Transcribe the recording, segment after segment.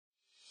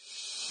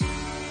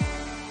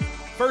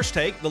First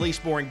Take, the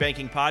least boring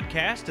banking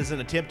podcast, is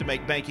an attempt to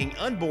make banking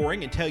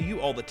unboring and tell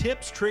you all the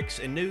tips, tricks,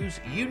 and news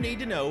you need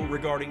to know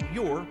regarding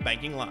your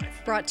banking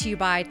life. Brought to you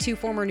by two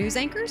former news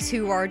anchors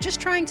who are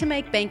just trying to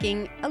make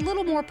banking a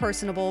little more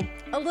personable,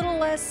 a little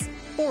less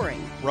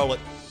boring. Roll it.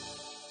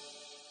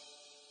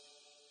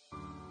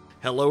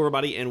 Hello,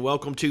 everybody, and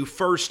welcome to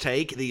First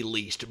Take, the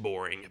least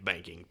boring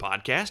banking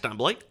podcast. I'm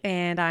Blake.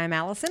 And I'm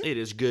Allison. It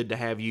is good to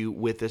have you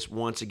with us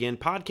once again.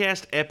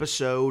 Podcast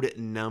episode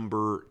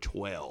number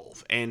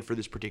 12. And for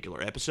this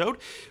particular episode,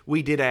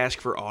 we did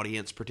ask for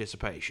audience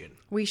participation.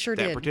 We sure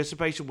did. That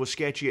participation was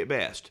sketchy at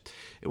best.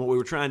 And what we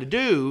were trying to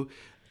do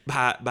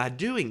by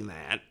doing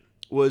that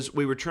was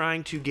we were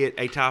trying to get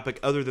a topic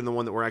other than the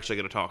one that we're actually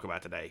going to talk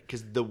about today.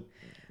 Because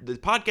the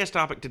podcast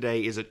topic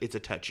today it's a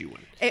touchy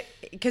one.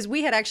 Because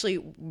we had actually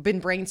been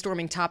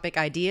brainstorming topic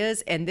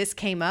ideas, and this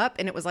came up,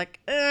 and it was like,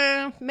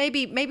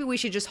 maybe we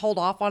should just hold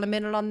off on a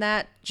minute on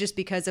that, just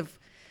because of,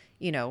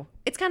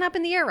 it's kind of up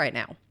in the air right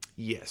now.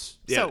 Yes.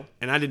 Yeah. So,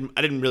 and I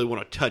didn't really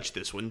want to touch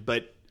this one,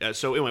 but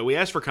so anyway, we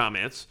asked for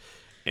comments,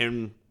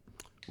 and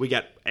we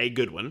got a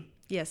good one.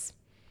 Yes.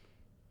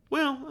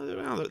 Well,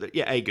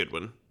 yeah, a good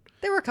one.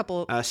 There were a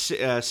couple.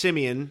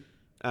 Simeon.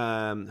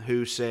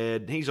 Who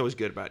said he's always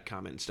good about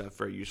commenting stuff,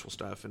 very useful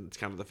stuff, and it's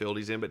kind of the field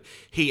he's in. But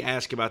he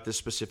asked about this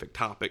specific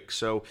topic,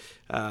 so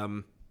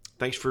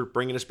thanks for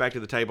bringing us back to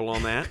the table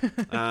on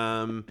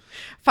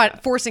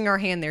that. Forcing our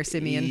hand there,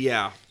 Simeon.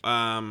 Yeah.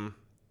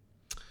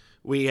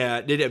 We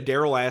did have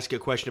Daryl ask a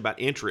question about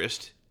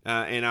interest,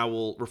 and I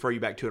will refer you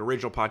back to an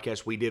original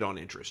podcast we did on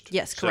interest.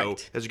 Yes, correct.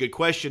 So that's a good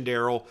question,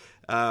 Daryl.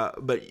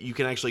 But you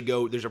can actually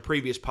go, there's a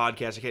previous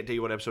podcast, I can't tell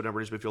you what episode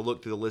number it is, but if you'll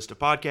look through the list of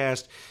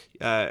podcasts,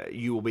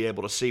 you will be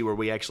able to see where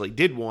we actually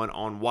did one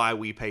on why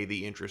we pay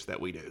the interest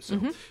that we do. So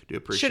do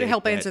appreciate Should have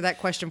helped answer that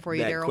question for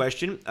you, Daryl. That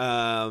question.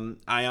 Ayana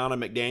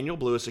McDaniel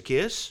blew us a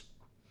kiss.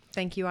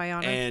 Thank you,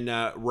 Ayana.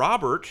 And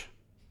Robert,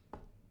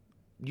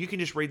 you can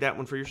just read that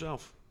one for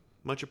yourself.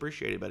 Much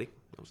appreciated, buddy.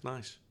 That was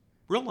nice.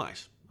 Real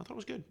nice. I thought it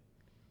was good.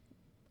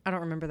 I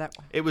don't remember that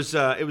one. It was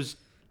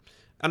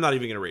I'm not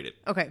even going to read it.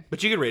 Okay.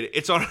 But you can read it.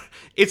 It's on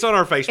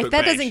our Facebook page. If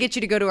that doesn't get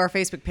you to go to our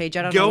Facebook page,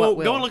 I don't know what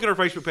will. Go and look at our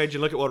Facebook page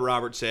and look at what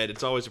Robert said.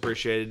 It's always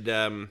appreciated.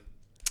 Yeah,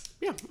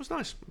 it was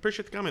nice.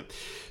 Appreciate the comment.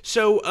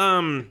 So,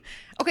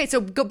 okay,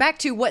 so go back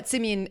to what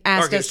Simeon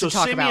asked us to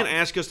talk about. Simeon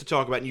asked us to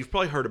talk about, and you've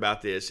probably heard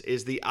about this,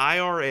 is the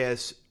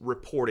IRS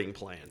reporting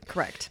plan.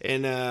 Correct.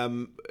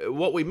 And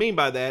what we mean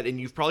by that, and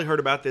you've probably heard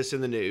about this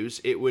in the news,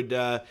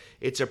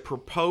 it's a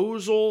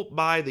proposal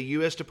by the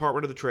U.S.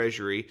 Department of the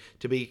Treasury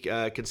to be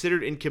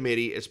considered in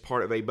committee as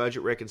part of a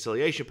budget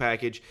reconciliation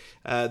package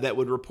that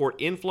would report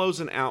inflows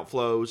and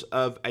outflows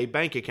of a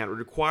bank account. It would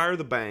require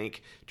the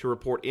bank to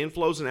report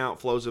inflows and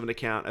outflows of an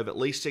account of at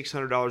least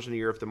 $600 in a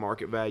year if the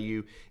market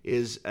value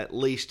is at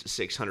least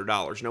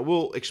 $600. Now,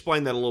 we'll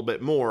explain that a little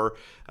bit more,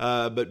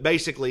 but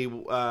basically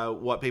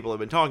what people have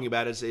been talking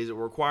about is it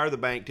will require the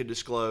bank to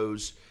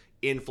disclose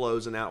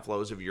inflows and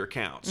outflows of your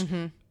accounts,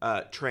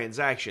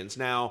 transactions.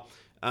 Now,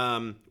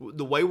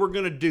 the way we're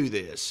going to do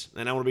this,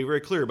 and I want to be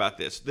very clear about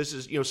this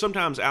is,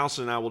 sometimes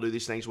Allison and I will do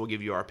these things. We'll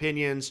give you our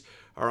opinions,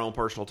 our own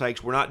personal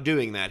takes. We're not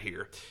doing that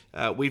here.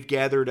 We've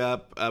gathered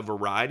up a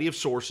variety of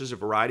sources, a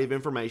variety of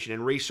information,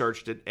 and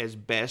researched it as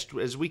best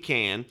as we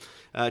can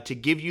to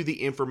give you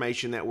the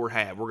information that we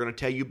have. We're going to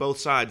tell you both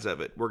sides of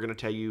it. We're going to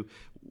tell you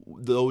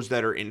those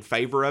that are in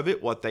favor of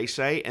it, what they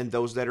say, and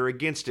those that are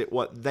against it,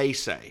 what they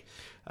say.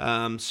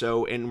 And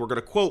we're going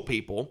to quote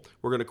people,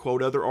 we're going to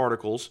quote other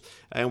articles,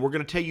 and we're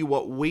going to tell you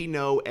what we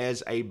know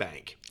as a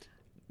bank.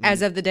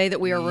 As of the day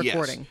that we are yes.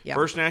 recording. Yeah.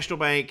 First National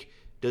Bank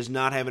does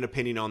not have an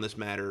opinion on this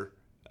matter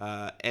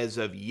as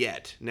of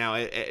yet.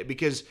 Now,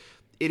 because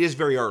it is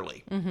very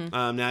early.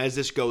 Now, as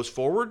this goes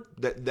forward,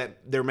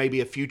 that there may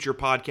be a future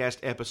podcast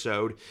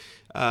episode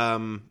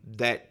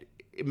that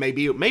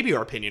maybe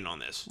our opinion on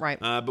this. Right.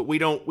 But we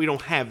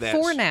don't have that.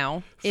 For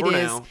now,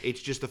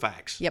 it's just the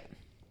facts. Yep.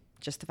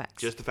 Just the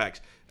facts. Just the facts.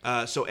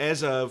 So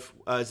as of,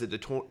 is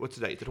it what's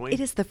the date? The 20th? It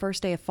is the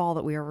first day of fall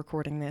that we are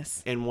recording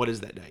this. And what is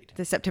that date?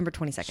 The September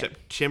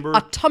 22nd.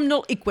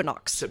 Autumnal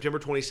equinox. September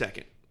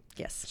 22nd.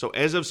 Yes. So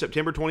as of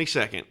September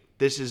 22nd,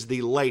 this is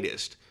the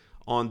latest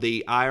on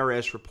the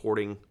IRS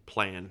reporting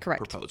plan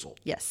proposal.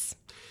 Yes.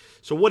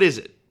 So what is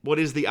it? What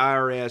is the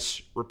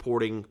IRS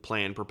reporting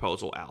plan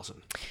proposal,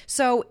 Allison?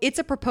 So it's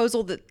a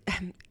proposal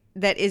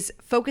that is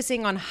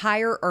focusing on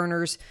higher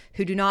earners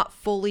who do not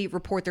fully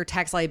report their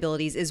tax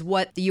liabilities is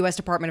what the U.S.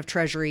 Department of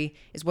Treasury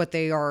is what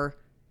they are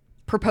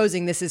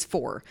proposing this is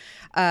for.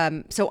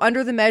 So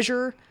under the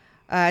measure,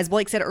 as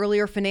Blake said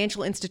earlier,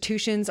 financial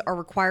institutions are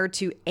required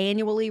to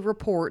annually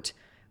report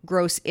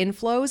gross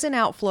inflows and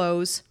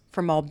outflows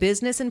from all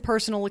business and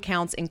personal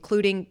accounts,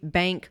 including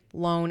bank,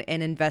 loan,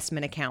 and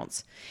investment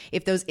accounts.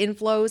 If those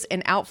inflows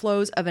and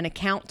outflows of an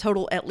account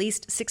total at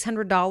least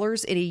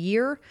 $600 in a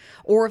year,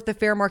 or if the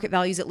fair market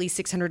value is at least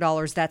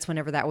 $600, that's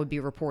whenever that would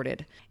be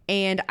reported.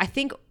 And I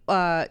think,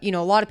 a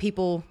lot of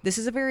people, this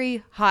is a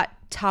very hot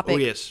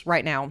topic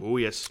right now. Oh,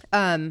 yes.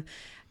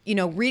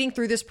 reading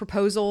through this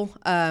proposal,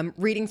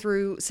 reading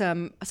through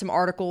some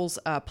articles,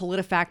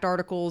 PolitiFact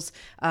articles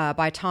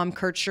by Tom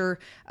Kircher,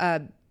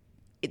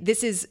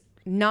 this is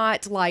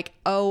not like,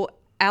 oh,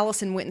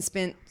 Allison went and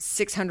spent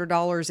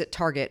 $600 at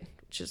Target,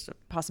 which is a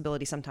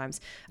possibility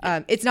sometimes.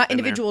 It's not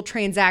individual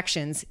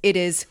transactions. It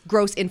is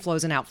gross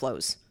inflows and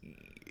outflows.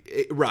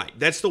 Right.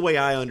 That's the way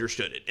I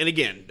understood it. And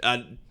again,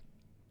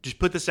 just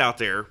put this out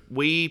there.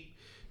 We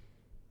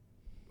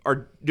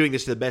are doing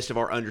this to the best of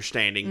our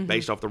understanding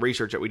based off the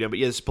research that we've done. But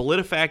yes,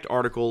 PolitiFact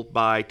article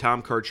by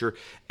Tom Kircher.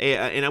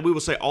 And we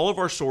will say all of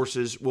our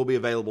sources will be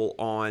available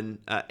on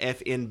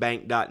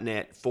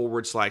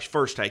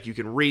fnbank.net/first take. You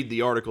can read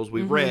the articles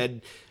we've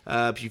read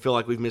if you feel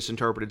like we've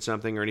misinterpreted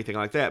something or anything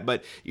like that.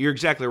 But you're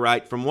exactly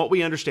right. From what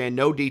we understand,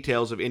 no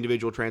details of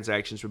individual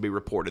transactions would be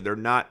reported. They're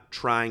not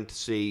trying to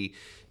see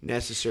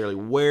necessarily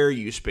where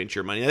you spent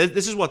your money. Now,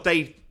 this is what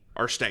they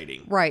are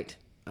stating. Right.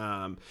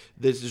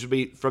 This would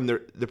be from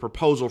the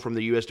proposal from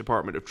the U.S.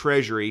 Department of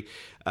Treasury,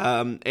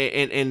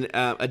 and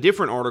a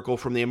different article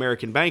from the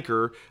American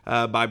Banker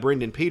by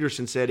Brendan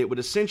Peterson said it would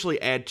essentially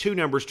add two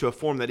numbers to a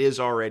form that is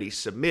already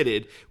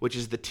submitted, which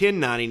is the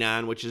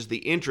 1099, which is the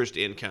interest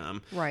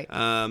income. Right.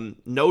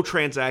 No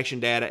transaction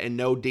data and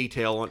no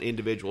detail on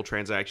individual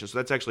transactions. So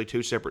that's actually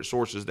two separate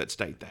sources that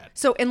state that.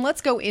 So, and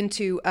let's go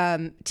into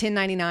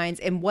 1099s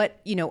and what,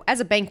 as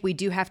a bank, we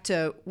do have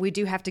to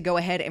go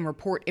ahead and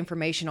report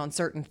information on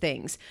certain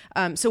things.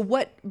 So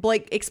what,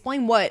 Blake,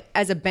 explain what,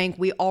 as a bank,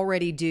 we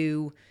already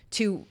do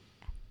to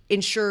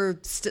ensure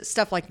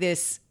stuff like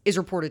this is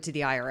reported to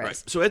the IRS.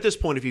 Right. So at this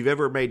point, if you've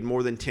ever made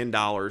more than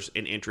 $10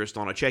 in interest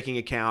on a checking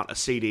account, a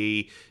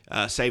CD,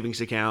 a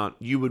savings account,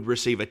 you would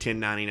receive a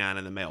 1099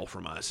 in the mail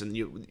from us, and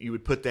you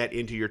would put that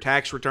into your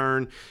tax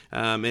return,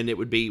 and it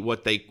would be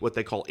what they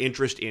call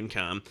interest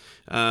income.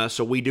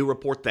 So we do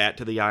report that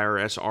to the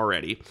IRS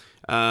already.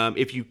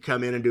 If you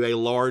come in and do a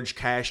large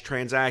cash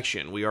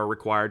transaction, we are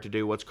required to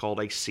do what's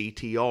called a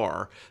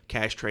CTR,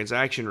 cash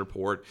transaction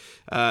report,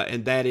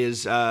 and that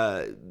is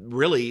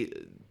really,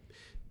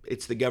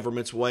 it's the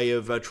government's way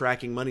of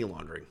tracking money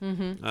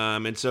laundering.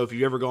 And so if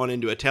you've ever gone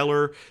into a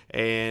teller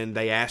and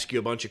they ask you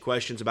a bunch of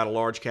questions about a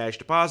large cash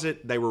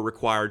deposit, they were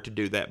required to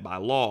do that by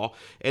law.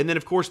 And then,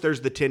 of course,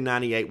 there's the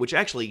 1098, which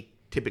actually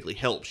typically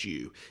helps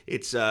you.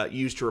 It's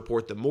used to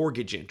report the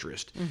mortgage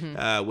interest,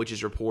 which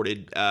is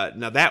reported.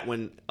 Now, that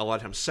one a lot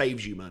of times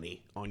saves you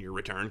money on your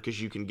return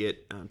because you can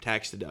get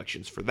tax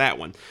deductions for that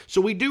one. So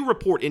we do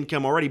report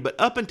income already, but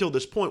up until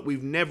this point,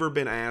 we've never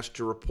been asked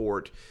to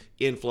report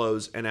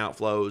inflows and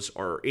outflows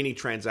or any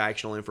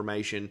transactional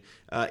information,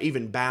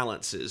 even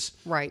balances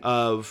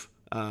of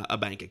a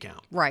bank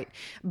account. Right.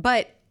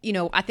 But,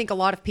 I think a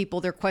lot of people,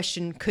 their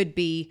question could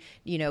be,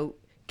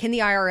 can the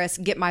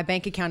IRS get my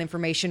bank account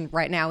information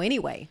right now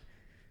anyway?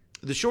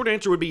 The short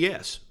answer would be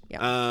yes.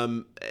 Yeah.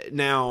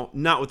 Now,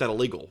 not with that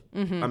illegal.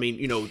 I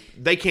mean,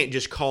 they can't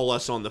just call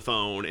us on the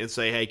phone and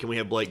say, hey, can we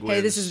have Blake Wins?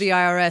 Hey, this is the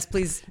IRS,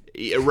 please.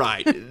 Yeah,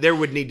 right. There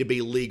would need to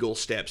be legal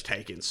steps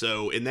taken.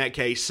 So in that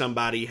case,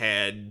 somebody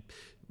had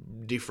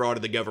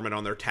defrauded the government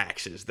on their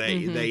taxes.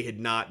 They had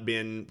not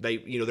been,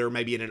 they're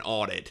maybe in an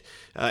audit,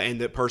 and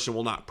the person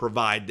will not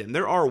provide them.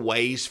 There are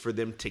ways for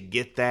them to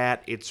get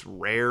that. It's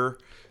rare.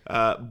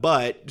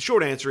 But the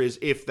short answer is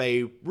if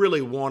they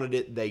really wanted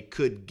it, they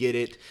could get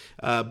it.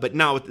 But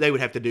no, they would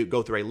have to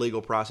go through a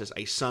legal process,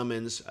 a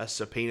summons, a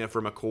subpoena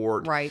from a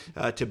court,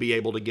 to be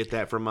able to get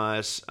that from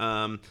us.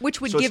 Which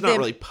would so give it's not them,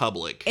 really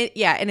public.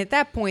 And at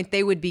that point,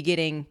 they would be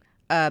getting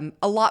a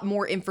lot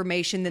more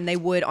information than they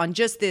would on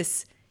just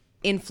this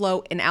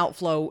inflow and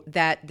outflow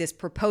that this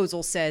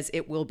proposal says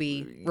it will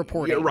be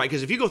reporting. Yeah, right,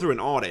 because if you go through an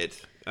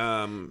audit,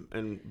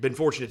 and been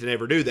fortunate to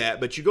never do that,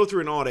 but you go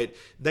through an audit,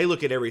 they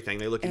look at everything.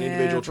 They look at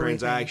individual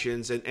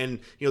transactions, and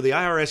the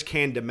IRS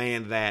can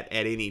demand that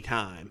at any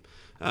time.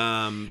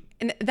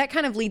 And that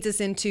kind of leads us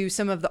into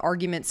some of the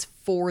arguments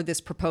for this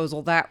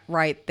proposal, that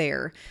right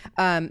there.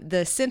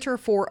 The Center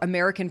for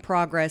American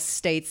Progress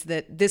states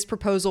that this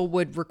proposal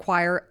would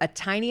require a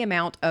tiny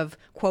amount of,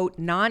 quote,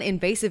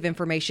 non-invasive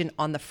information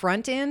on the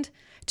front end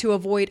to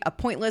avoid a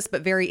pointless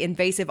but very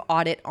invasive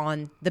audit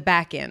on the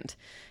back end.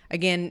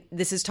 Again,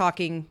 this is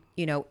talking,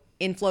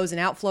 inflows and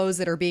outflows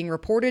that are being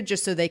reported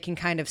just so they can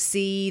kind of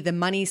see the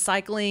money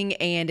cycling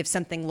and if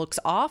something looks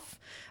off.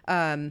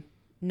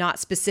 Not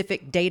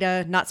specific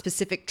data, not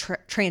specific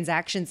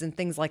transactions and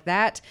things like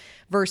that,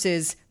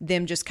 versus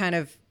them just kind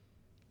of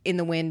in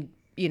the wind,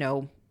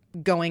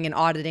 going and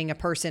auditing a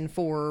person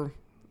for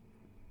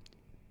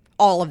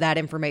all of that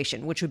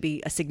information, which would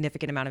be a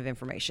significant amount of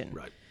information.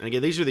 Right. And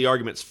again, these are the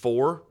arguments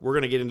for. We're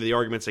going to get into the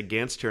arguments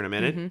against here in a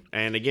minute.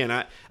 And again,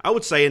 I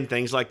would say in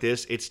things like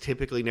this, it's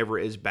typically never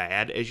as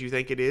bad as you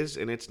think it is,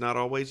 and it's not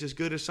always as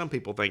good as some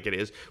people think it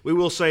is. We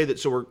will say that,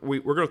 so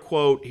we're going to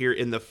quote here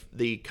in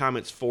the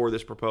comments for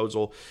this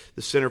proposal,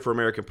 the Center for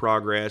American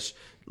Progress.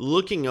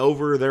 Looking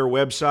over their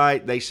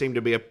website, they seem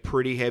to be a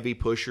pretty heavy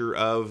pusher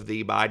of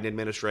the Biden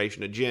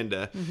administration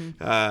agenda,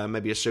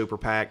 maybe a super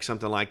PAC,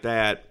 something like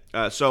that.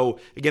 So,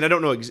 again, I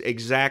don't know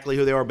exactly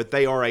who they are, but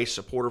they are a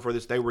supporter for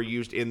this. They were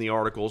used in the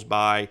articles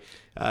by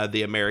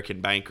the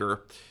American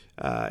Banker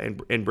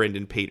and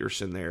Brendan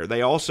Peterson there.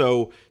 They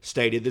also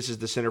stated, this is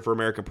the Center for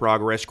American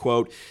Progress,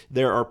 quote,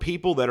 "There are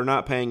people that are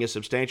not paying a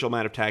substantial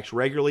amount of tax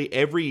regularly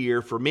every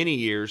year for many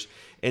years,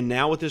 and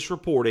now with this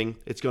reporting,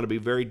 it's going to be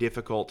very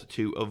difficult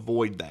to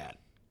avoid that."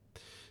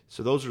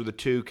 So those are the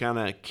two kind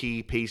of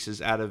key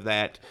pieces out of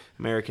that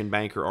American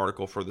Banker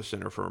article for the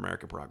Center for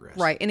American Progress.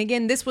 Right. And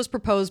again, this was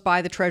proposed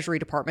by the Treasury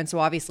Department, so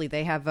obviously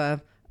they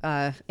have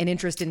an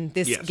interest in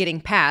this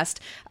getting passed.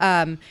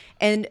 And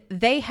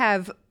they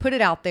have put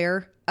it out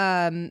there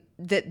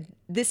that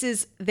this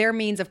is their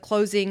means of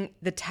closing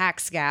the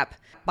tax gap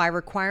by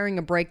requiring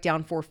a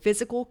breakdown for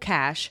physical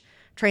cash,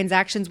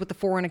 transactions with the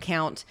foreign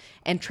account,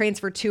 and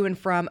transfer to and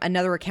from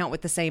another account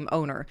with the same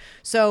owner.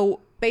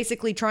 So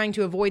basically trying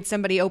to avoid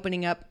somebody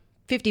opening up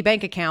 50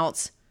 bank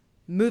accounts,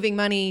 moving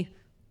money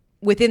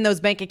within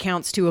those bank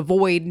accounts to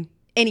avoid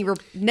any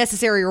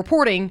necessary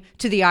reporting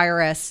to the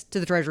IRS, to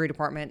the Treasury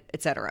Department,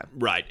 et cetera.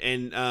 Right.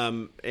 And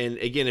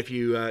again, if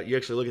you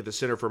actually look at the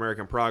Center for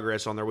American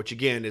Progress on there, which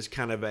again is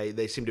kind of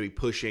they seem to be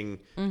pushing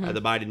the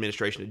Biden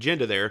administration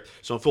agenda there.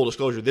 So in full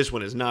disclosure, this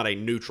one is not a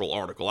neutral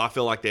article. I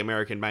feel like the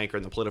American Banker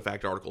and the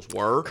PolitiFact articles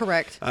were.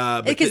 Correct.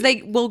 Because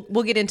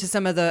we'll get into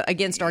some of the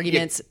against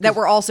arguments that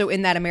were also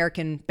in that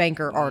American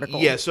Banker article.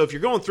 Yeah. So if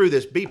you're going through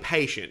this, be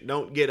patient.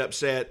 Don't get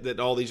upset that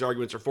all these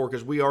arguments are for,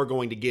 because we are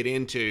going to get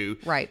into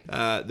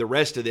the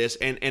rest of this.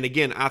 And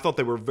again, I thought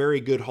they were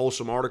very good,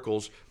 wholesome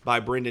articles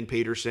by Brendan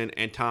Peterson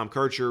and Tom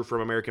Kircher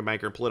from American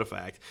Banker and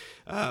PolitiFact.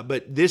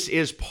 But this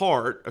is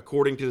part,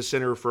 according to the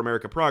Center for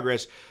American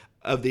Progress,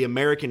 of the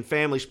American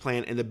Families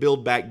Plan and the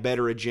Build Back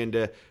Better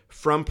agenda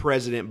from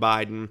President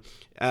Biden.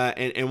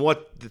 And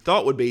what the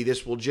thought would be,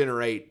 this will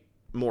generate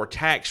more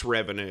tax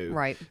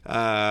revenue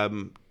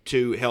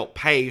to help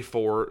pay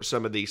for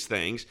some of these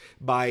things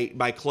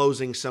by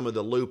closing some of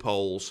the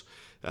loopholes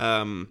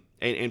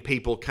and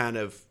people kind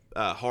of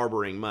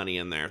harboring money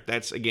in there.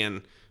 That's,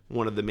 again,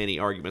 one of the many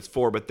arguments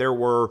for. But there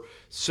were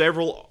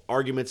several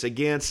arguments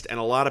against, and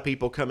a lot of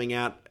people coming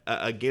out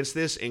against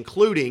this,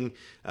 including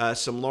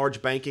some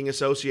large banking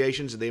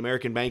associations, the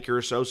American Banker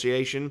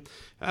Association,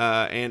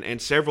 and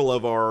several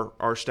of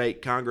our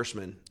state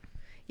congressmen.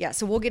 Yeah,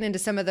 so we'll get into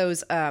some of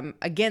those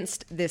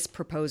against this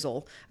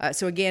proposal.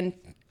 So again,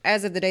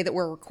 as of the day that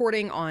we're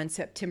recording on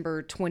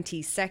September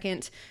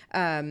 22nd,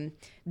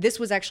 this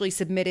was actually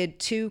submitted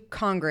to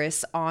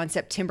Congress on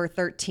September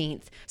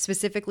 13th,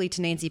 specifically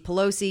to Nancy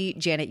Pelosi,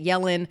 Janet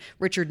Yellen,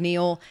 Richard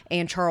Neal,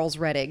 and Charles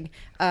Rettig.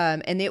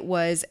 And it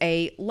was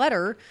a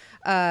letter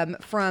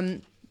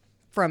from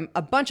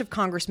a bunch of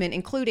congressmen,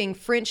 including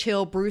French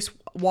Hill, Bruce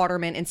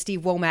Waterman, and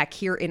Steve Womack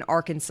here in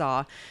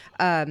Arkansas,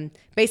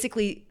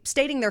 basically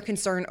stating their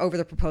concern over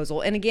the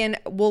proposal. And again,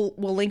 we'll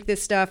link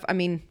this stuff. I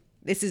mean,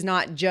 this is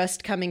not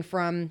just coming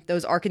from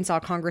those Arkansas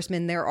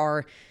congressmen. There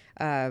are,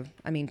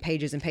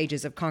 pages and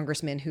pages of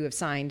congressmen who have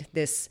signed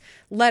this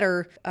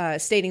letter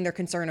stating their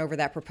concern over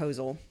that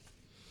proposal.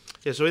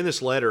 Yeah, so in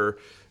this letter,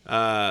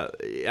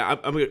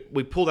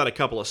 we pulled out a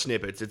couple of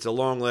snippets. It's a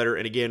long letter,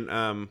 and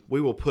again, we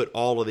will put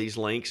all of these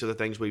links of the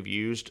things we've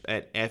used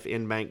at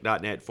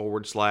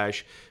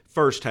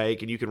fnbank.net/first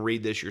take, and you can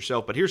read this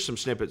yourself. But here's some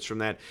snippets from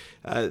that.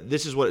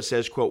 This is what it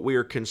says, quote, "We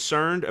are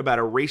concerned about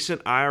a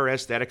recent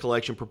IRS data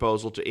collection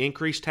proposal to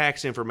increase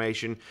tax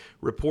information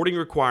reporting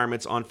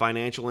requirements on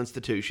financial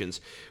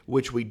institutions,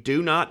 which we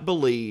do not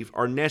believe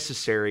are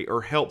necessary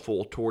or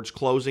helpful towards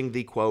closing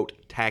the, quote,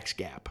 tax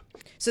gap."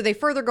 So they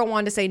further go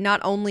on to say not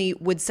only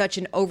would such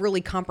an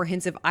overly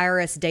comprehensive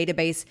IRS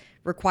database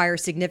require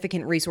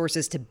significant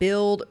resources to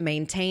build,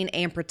 maintain,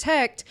 and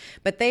protect,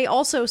 but they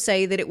also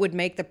say that it would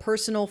make the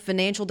personal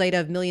financial data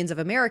of millions of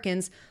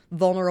Americans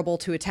vulnerable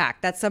to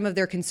attack. That's some of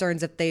their concerns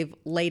that they've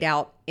laid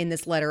out in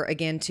this letter,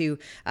 again, to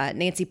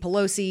Nancy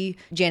Pelosi,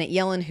 Janet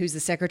Yellen, who's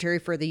the Secretary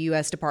for the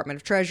U.S. Department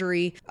of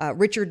Treasury,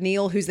 Richard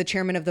Neal, who's the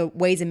Chairman of the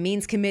Ways and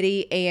Means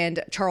Committee,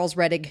 and Charles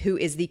Rettig, who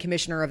is the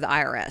Commissioner of the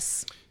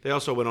IRS. They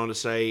also went on to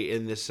say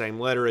in this same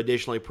letter,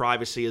 additionally,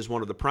 privacy is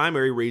one of the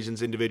primary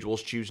reasons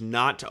individuals choose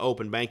not to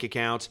open bank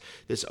accounts.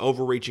 This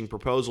overreaching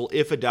proposal,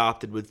 if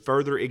adopted, would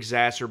further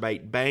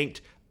exacerbate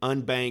banked,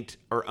 unbanked,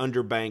 or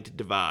underbanked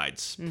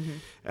divides.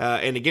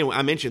 And again,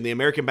 I mentioned the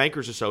American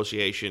Bankers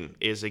Association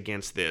is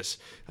against this.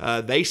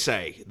 They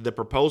say the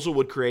proposal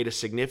would create a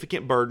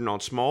significant burden on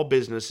small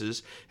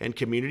businesses and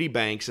community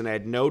banks and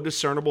add no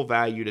discernible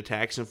value to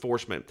tax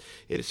enforcement.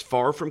 It is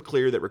far from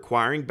clear that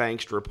requiring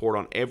banks to report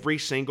on every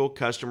single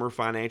customer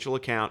financial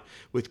account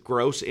with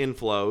gross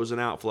inflows and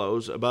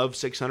outflows above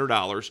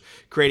 $600,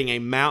 creating a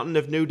mountain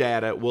of new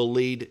data, will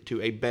lead to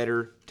a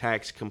better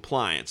tax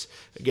compliance.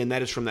 Again,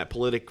 that is from that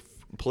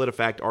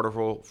PolitiFact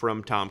article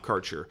from Tom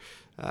Kircher.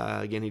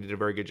 Again, he did a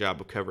very good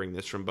job of covering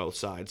this from both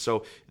sides.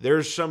 So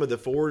there's some of the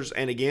fors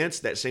and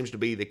against. That seems to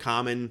be the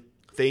common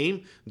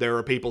theme. There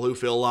are people who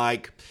feel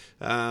like,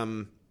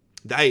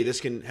 hey, this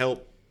can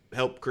help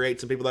create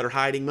some people that are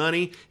hiding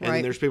money. And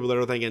then there's people that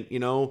are thinking,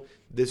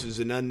 This is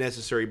an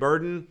unnecessary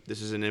burden.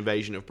 This is an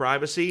invasion of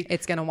privacy.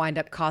 It's going to wind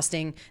up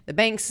costing the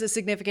banks a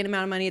significant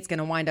amount of money. It's going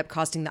to wind up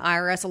costing the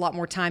IRS a lot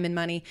more time and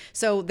money.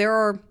 So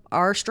there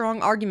are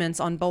strong arguments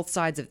on both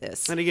sides of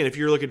this. And again, if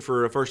you're looking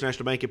for a First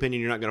National Bank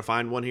opinion, you're not going to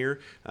find one here.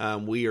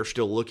 We are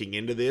still looking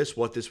into this,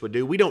 what this would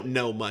do. We don't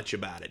know much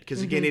about it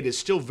because, again, it is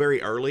still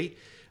very early.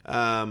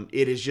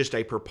 It is just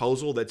a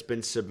proposal that's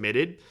been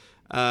submitted.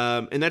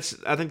 And that's,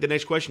 I think the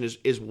next question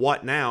is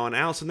what now? And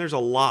Allison, there's a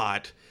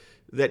lot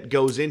that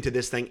goes into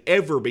this thing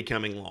ever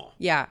becoming law.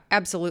 Yeah,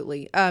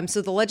 absolutely.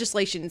 So the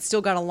legislation has still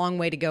got a long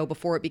way to go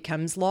before it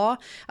becomes law.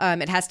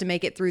 It has to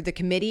make it through the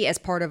committee as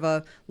part of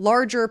a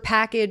larger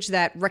package,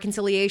 that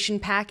reconciliation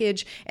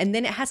package, and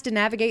then it has to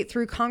navigate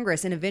through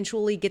Congress and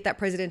eventually get that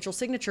presidential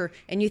signature.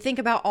 And you think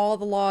about all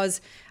the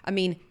laws, I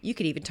mean, you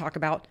could even talk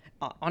about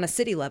on a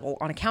city level,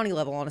 on a county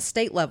level, on a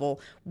state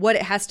level, what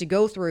it has to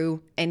go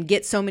through and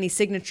get so many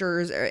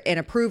signatures and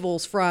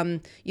approvals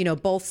from,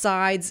 both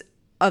sides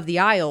of the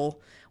aisle.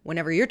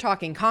 Whenever you're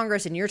talking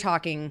Congress and you're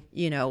talking,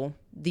 the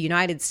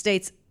United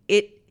States,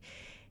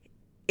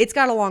 it's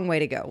got a long way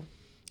to go.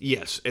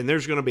 Yes, and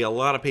there's going to be a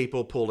lot of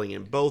people pulling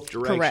in both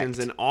directions.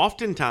 Correct. And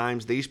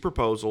oftentimes these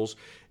proposals,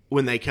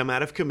 when they come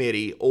out of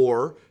committee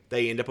or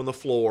they end up on the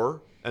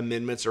floor,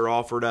 amendments are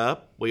offered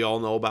up. We all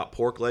know about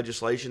pork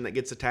legislation that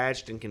gets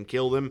attached and can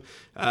kill them.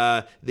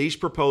 These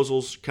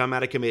proposals come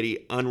out of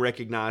committee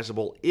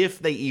unrecognizable if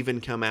they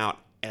even come out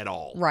at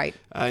all. Right.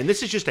 And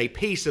this is just a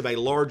piece of a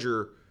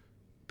larger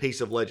piece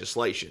of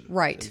legislation.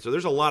 Right. And so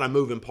there's a lot of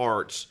moving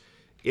parts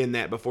in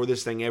that before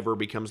this thing ever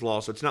becomes law.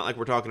 So it's not like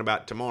we're talking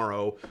about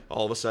tomorrow,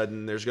 all of a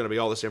sudden there's going to be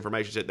all this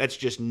information. That's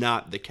just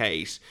not the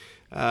case.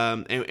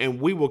 And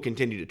we will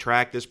continue to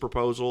track this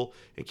proposal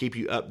and keep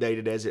you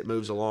updated as it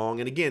moves along.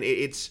 And again,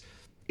 it's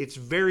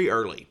very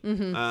early.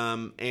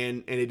 And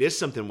it is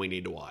something we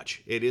need to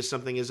watch. It is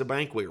something as a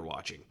bank we are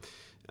watching.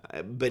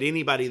 But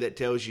anybody that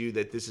tells you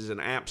that this is an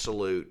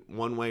absolute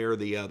one way or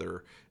the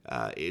other,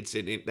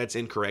 that's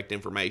incorrect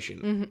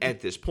information.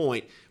 At this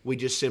point, we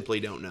just simply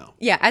don't know.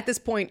 Yeah, at this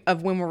point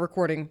of when we're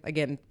recording,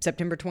 again,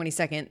 September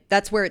 22nd,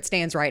 that's where it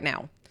stands right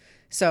now.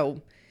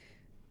 So,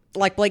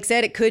 like Blake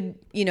said, it could,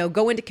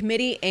 go into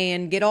committee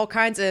and get all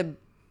kinds of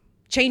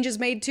changes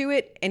made to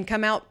it and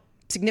come out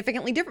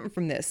significantly different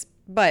from this.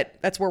 But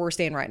that's where we're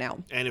staying right now.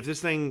 And if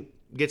this thing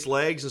gets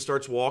legs and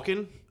starts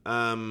walking,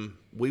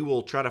 we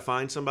will try to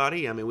find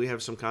somebody. I mean, we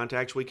have some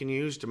contacts we can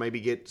use to maybe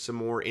get some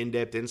more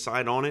in-depth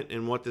insight on it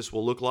and what this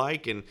will look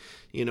like. And,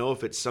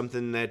 if it's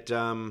something that,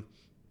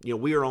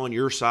 we are on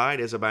your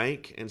side as a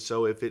bank. And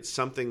so if it's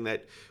something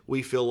that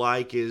we feel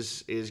like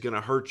is going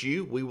to hurt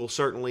you, we will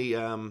certainly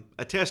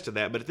attest to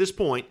that. But at this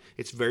point,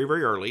 it's very,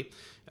 very early.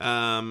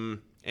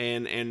 And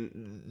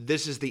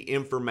this is the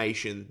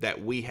information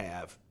that we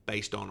have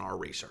based on our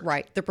research.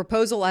 Right. The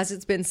proposal as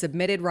it's been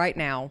submitted right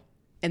now,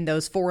 and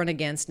those for and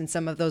against, and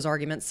some of those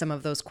arguments, some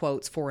of those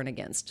quotes for and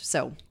against.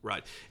 So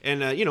right.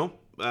 And,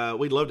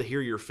 we'd love to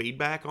hear your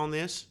feedback on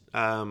this.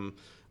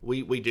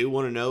 We do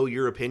want to know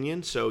your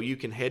opinion, so you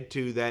can head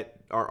to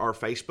our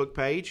Facebook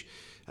page,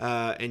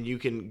 and you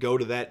can go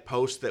to that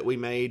post that we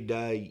made,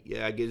 I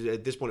guess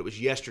at this point it was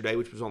yesterday,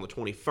 which was on the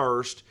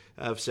 21st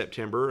of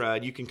September.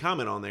 You can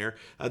comment on there.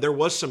 There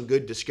was some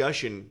good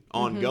discussion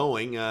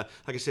ongoing. Like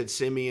I said,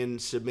 Simeon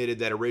submitted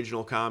that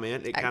original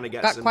comment. It kind of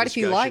got some quite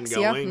discussion a few likes,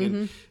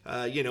 going.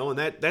 Yeah. And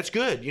that's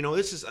good.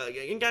 This is,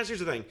 and guys, here's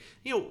the thing.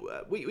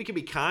 We can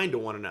be kind to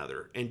one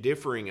another and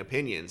differing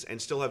opinions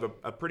and still have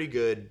a pretty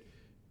good,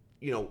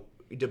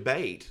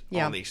 debate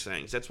on these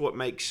things. That's what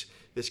makes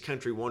this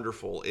country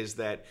wonderful, is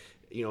that,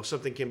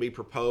 something can be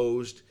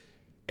proposed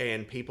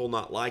and people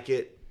not like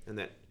it, and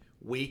that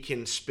we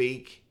can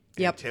speak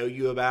and tell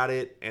you about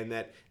it, and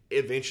that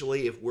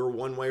eventually, if we're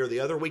one way or the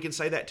other, we can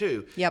say that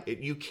too.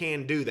 You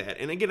can do that.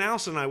 And again,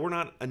 Allison and I, we're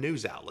not a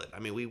news outlet. I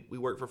mean, we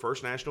work for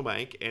First National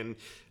Bank, and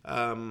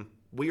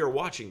we are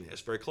watching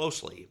this very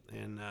closely.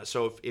 And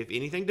so if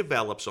anything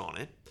develops on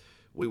it,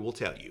 we will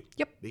tell you.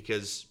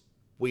 Because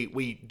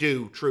we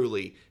do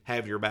truly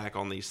have your back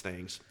on these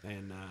things.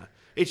 And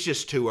it's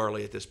just too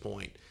early at this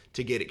point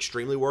to get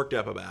extremely worked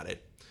up about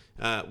it.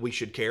 We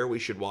should care. We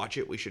should watch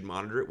it. We should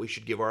monitor it. We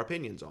should give our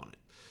opinions on it.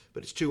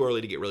 But it's too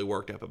early to get really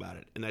worked up about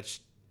it. And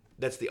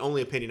that's the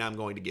only opinion I'm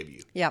going to give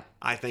you.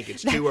 I think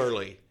it's too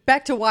early.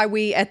 Back to why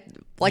we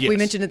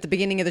mentioned at the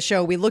beginning of the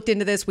show, we looked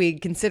into this. We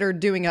considered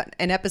doing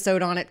an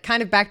episode on it,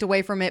 kind of backed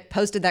away from it,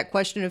 posted that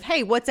question of,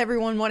 hey, what's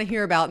everyone want to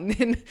hear about?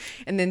 And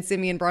then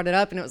Simeon brought it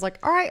up, and it was like,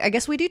 all right, I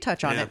guess we do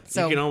touch on it.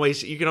 So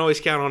you can always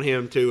count on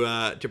him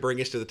to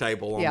bring us to the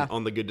table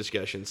on the good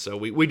discussions. So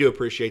we do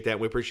appreciate that.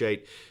 We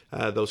appreciate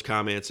those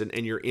comments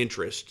and your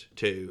interest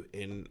too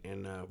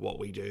in what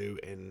we do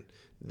and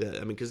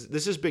because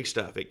this is big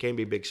stuff. It can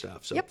be big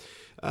stuff. So Yep.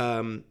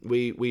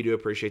 We do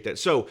appreciate that.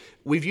 So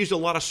we've used a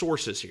lot of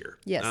sources here.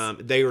 Yes.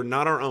 They are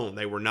not our own.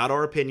 They were not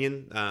our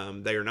opinion.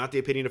 They are not the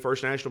opinion of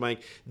First National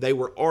Bank. They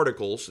were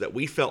articles that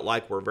we felt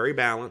like were very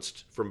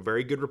balanced from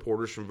very good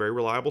reporters, from very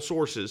reliable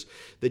sources,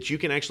 that you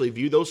can actually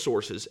view those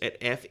sources at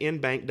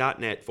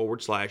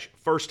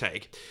fnbank.net/first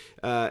take.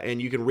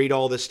 And you can read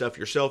all this stuff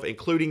yourself,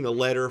 including the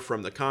letter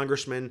from the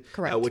congressman,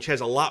 Correct. Which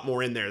has a lot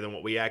more in there than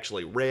what we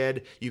actually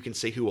read. You can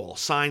see who all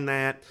signed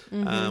that.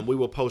 We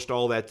will post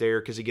all that there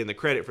because, again, the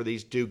credit for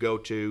these do go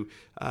to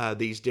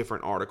these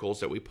different articles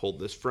that we pulled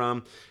this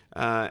from.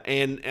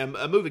 And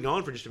moving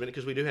on for just a minute,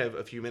 because we do have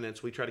a few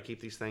minutes. We try to keep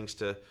these things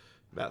to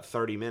about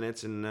 30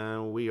 minutes,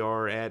 and we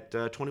are at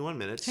 21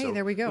 minutes. Hey,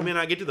 there we go. We may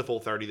not get to the full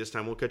 30 this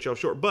time. We'll cut you off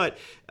short. But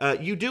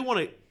you do want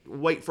to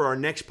wait for our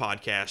next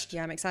podcast.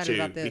 Yeah, I'm excited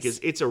about this. Because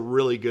it's a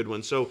really good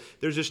one. So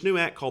there's this new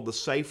act called the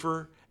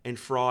Safer and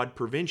Fraud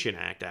Prevention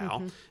Act,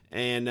 Al.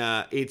 And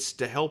it's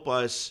to help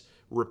us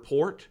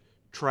report,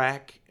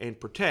 track, and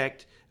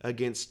protect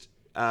against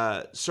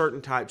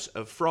certain types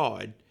of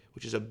fraud,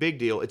 which is a big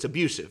deal. It's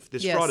abusive.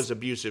 This Yes. fraud is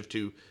abusive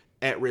to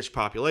at-risk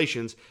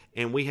populations,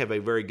 and we have a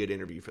very good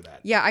interview for that.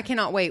 Yeah, I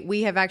cannot wait.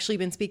 We have actually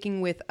been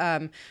speaking with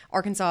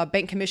Arkansas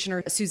Bank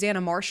Commissioner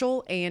Susanna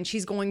Marshall, and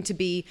she's going to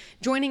be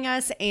joining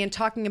us and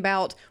talking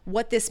about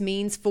what this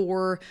means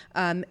for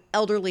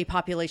elderly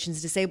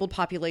populations, disabled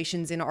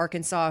populations in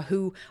Arkansas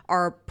who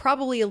are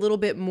probably a little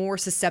bit more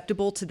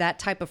susceptible to that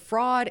type of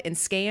fraud and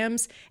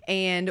scams,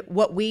 and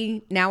what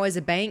we now as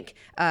a bank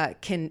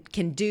can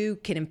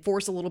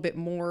enforce a little bit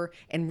more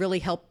and really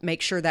help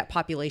make sure that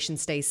population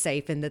stays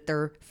safe and that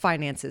their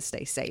finances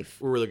stay safe.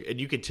 We're really, and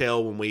you could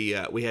tell when we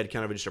had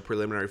kind of just a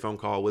preliminary phone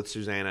call with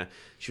Susanna.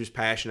 She was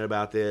passionate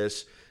about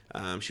this.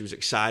 She was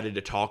excited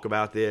to talk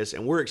about this,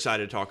 and we're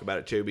excited to talk about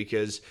it too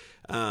because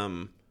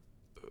the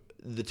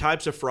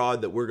types of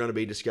fraud that we're going to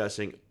be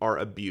discussing are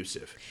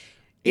abusive.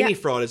 Any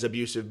fraud is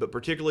abusive, but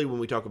particularly when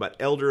we talk about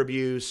elder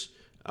abuse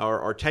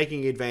or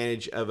taking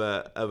advantage of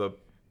a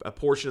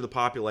portion of the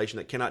population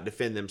that cannot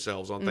defend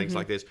themselves on things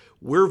like this,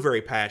 we're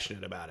very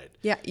passionate about it.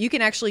 Yeah, you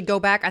can actually go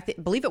back. I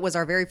believe it was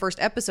our very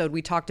first episode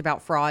we talked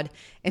about fraud,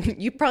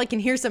 and you probably can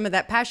hear some of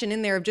that passion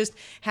in there of just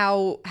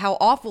how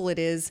awful it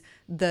is,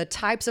 the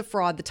types of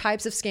fraud, the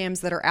types of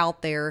scams that are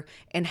out there,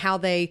 and how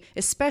they,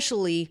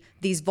 especially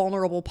these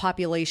vulnerable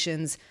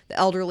populations, the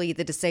elderly,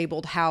 the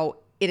disabled, how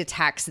it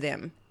attacks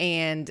them.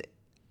 And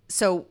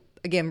so,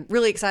 again,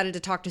 really excited to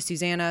talk to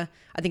Susanna.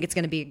 I think it's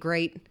going to be a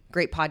great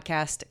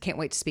podcast. Can't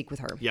wait to speak with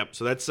her. Yep.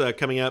 So that's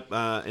coming up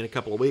in a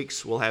couple of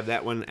weeks. We'll have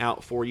that one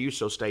out for you.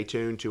 So stay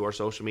tuned to our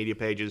social media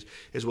pages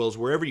as well as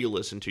wherever you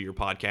listen to your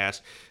podcast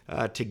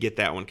to get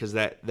that one, because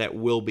that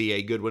will be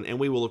a good one. And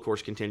we will, of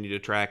course, continue to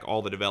track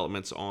all the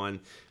developments on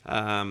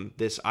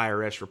this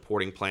IRS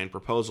reporting plan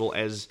proposal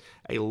as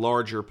a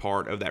larger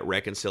part of that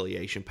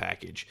reconciliation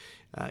package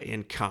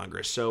in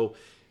Congress. So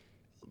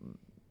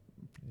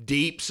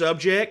deep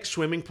subject,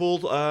 swimming pool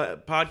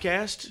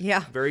podcast.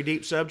 Yeah. Very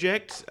deep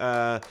subject.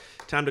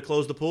 Time to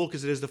close the pool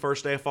because it is the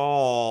first day of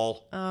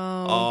fall.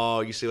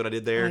 Oh, you see what I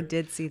did there? I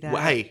did see that.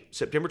 Well, hey,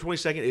 September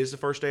 22nd is the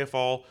first day of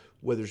fall.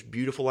 Weather's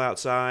beautiful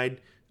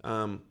outside.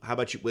 How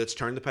about you? Let's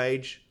turn the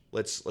page.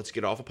 Let's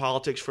get off of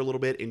politics for a little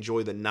bit.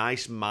 Enjoy the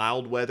nice,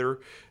 mild weather.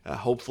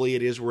 Hopefully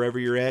it is wherever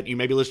you're at. You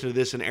may be listening to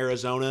this in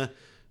Arizona.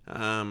 I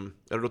don't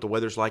know what the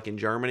weather's like in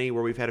Germany,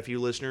 where we've had a few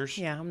listeners.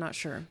 Yeah, I'm not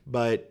sure.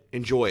 But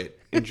enjoy it.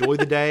 Enjoy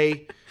the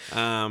day.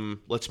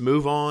 Let's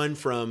move on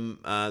from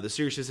the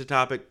seriousness of the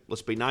topic.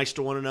 Let's be nice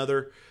to one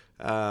another.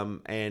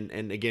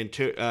 And again,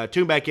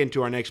 tune back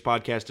into our next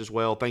podcast as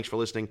well. Thanks for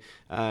listening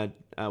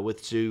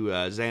with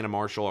Susanna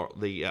Marshall,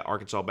 the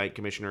Arkansas Bank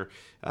Commissioner,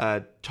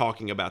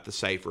 talking about the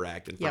SAFER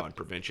Act and fraud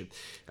prevention.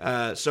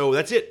 So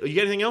that's it. You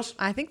got anything else?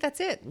 I think that's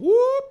it.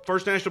 Whoop!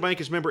 First National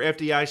Bank is member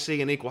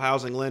FDIC and equal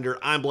housing lender.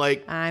 I'm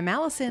Blake. I'm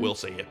Allison. We'll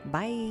see you.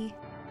 Bye.